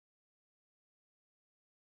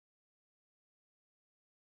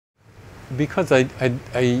Because I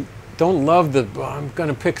don't love the, well, I'm going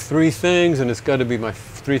to pick three things and it's got to be my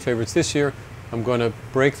three favorites this year. I'm going to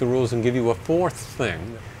break the rules and give you a fourth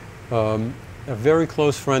thing. A very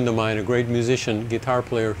close friend of mine, a great musician, guitar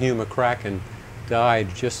player, Hugh McCracken,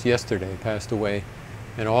 died just yesterday, passed away.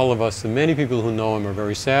 And all of us, and many people who know him, are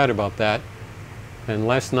very sad about that. And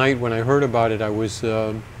last night when I heard about it, I was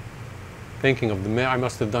thinking of I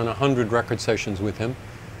must have done 100 record sessions with him.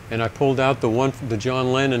 And I pulled out the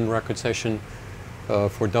John Lennon record session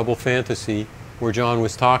for Double Fantasy, where John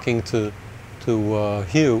was talking to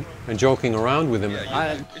Hugh and joking around with him.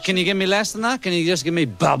 Can you give me less than that? Can you just give me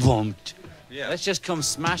ba-boom? Yeah. Let's just come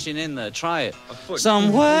smashing in there. Try it.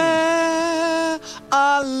 Somewhere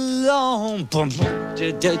alone.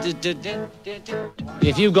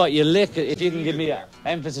 If you've got your lick, if you can give me an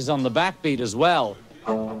emphasis on the backbeat as well.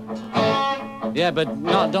 Yeah, but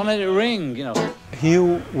don't let it ring, you know.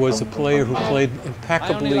 Hugh was a player who played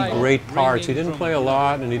impeccably great parts. He didn't play a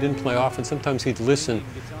lot and he didn't play often. Sometimes he'd listen.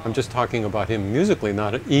 I'm just talking about him musically,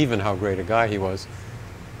 not even how great a guy he was.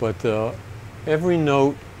 But every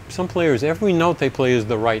note, some players, every note they play is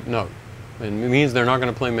the right note. And it means they're not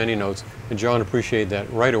going to play many notes. And John appreciated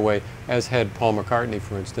that right away, as had Paul McCartney,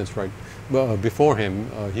 for instance, right before him.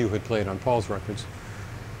 Hugh had played on Paul's records.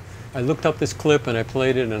 I looked up this clip and I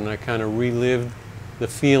played it and I kind of relived the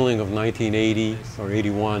feeling of 1980 or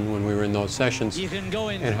 81 when we were in those sessions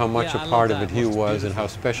and how much a part of it Hugh was and how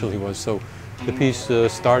special he was. So the piece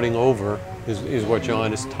Starting Over is what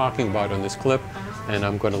John is talking about on this clip, and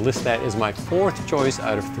I'm going to list that as my fourth choice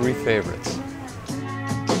out of three favorites.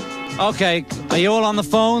 Okay, are you all on the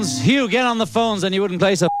phones? Hugh, get on the phones and you wouldn't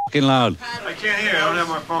play so fucking loud. I can't hear, I don't have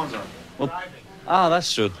my phones on. Well,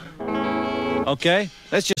 that's true. Okay,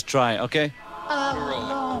 let's just try, okay?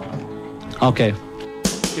 Okay.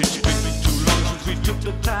 It's been too long since we took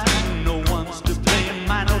the time. No one's to blame.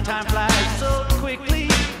 My no time flies so quickly.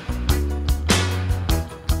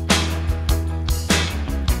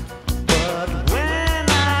 But when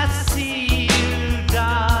I see you,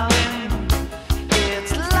 darling,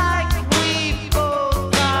 it's like we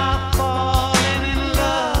both are falling in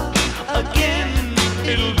love again.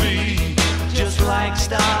 It'll be just like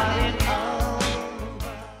starting.